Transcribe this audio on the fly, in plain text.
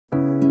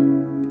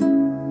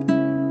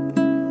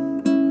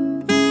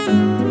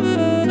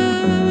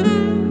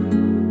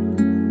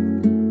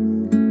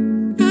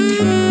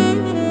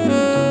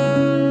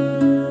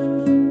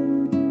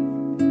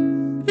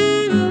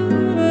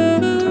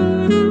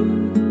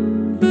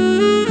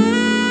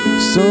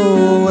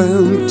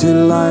empty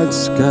light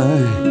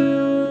sky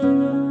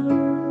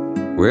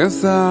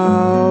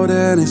without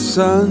any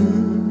sun.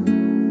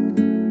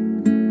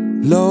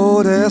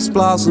 Lotus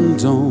Blossom,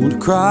 don't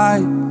cry.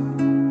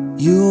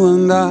 You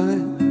and I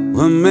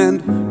were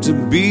meant to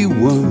be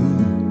one.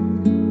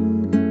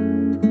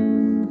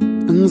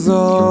 And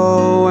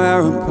though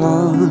we're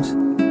apart,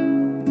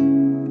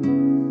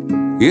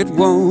 it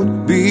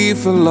won't be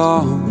for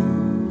long,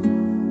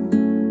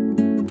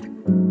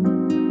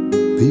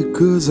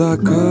 because I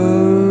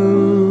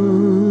come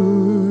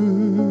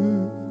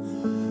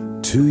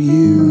to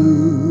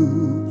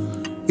you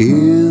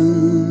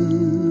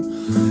in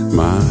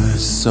my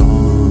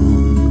song.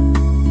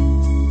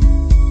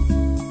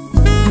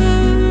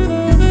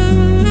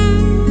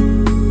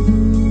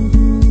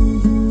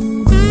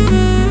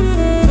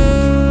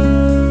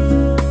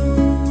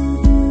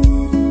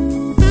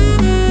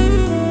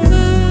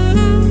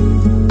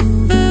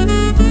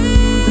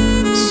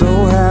 So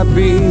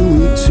happy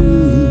we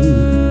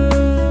two,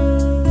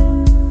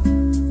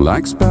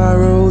 like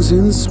sparrows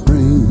in spring.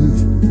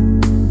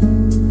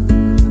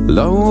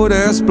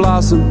 Lotus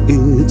Blossom,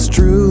 it's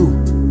true.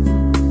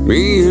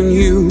 Me and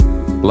you,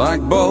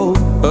 like bow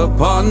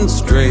upon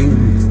string.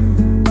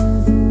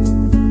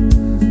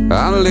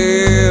 I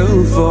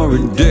live for a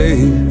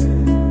day,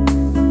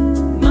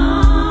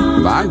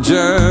 my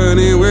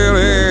journey will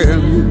end.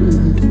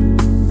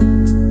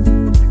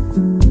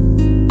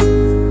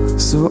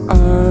 So I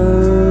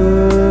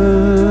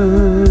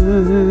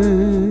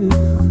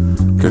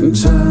can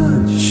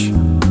touch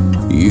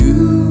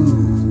you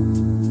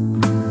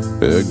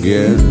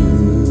again.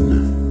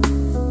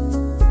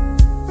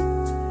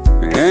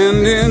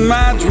 And in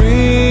my dreams,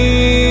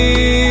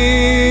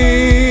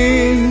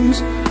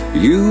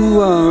 you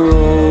are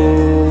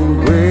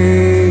always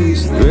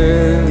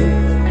there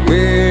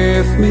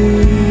with me.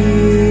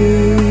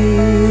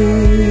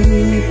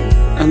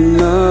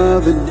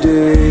 Another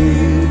day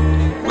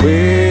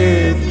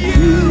with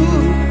you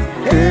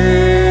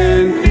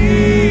and me.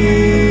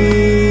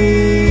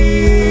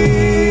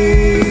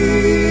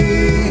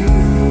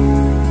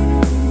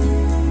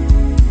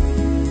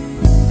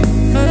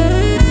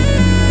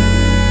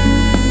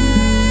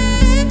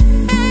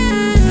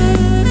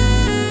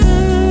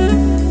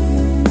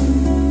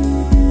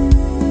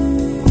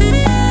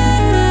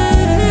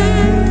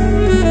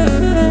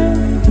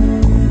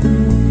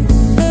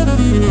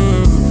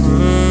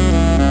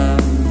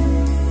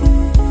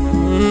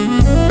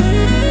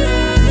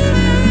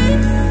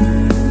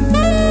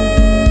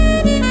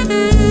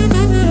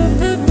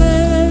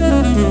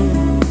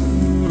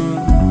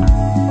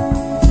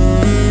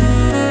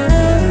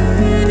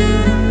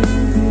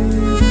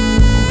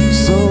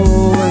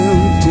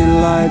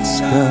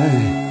 Sky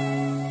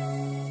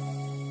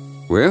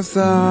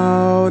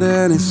without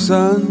any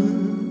sun.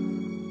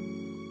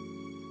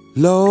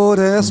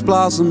 Lotus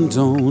Blossom,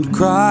 don't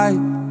cry.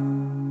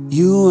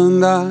 You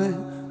and I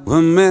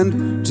were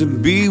meant to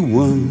be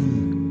one.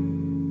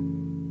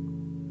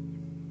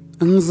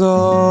 And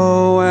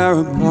though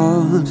we're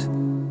apart,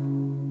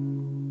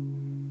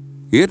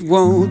 it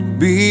won't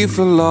be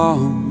for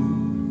long,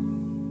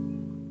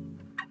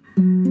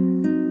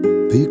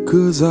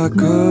 because I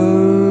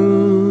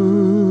come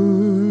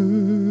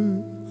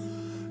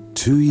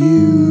to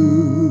you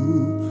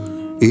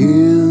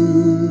in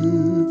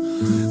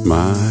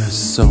my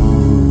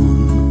song.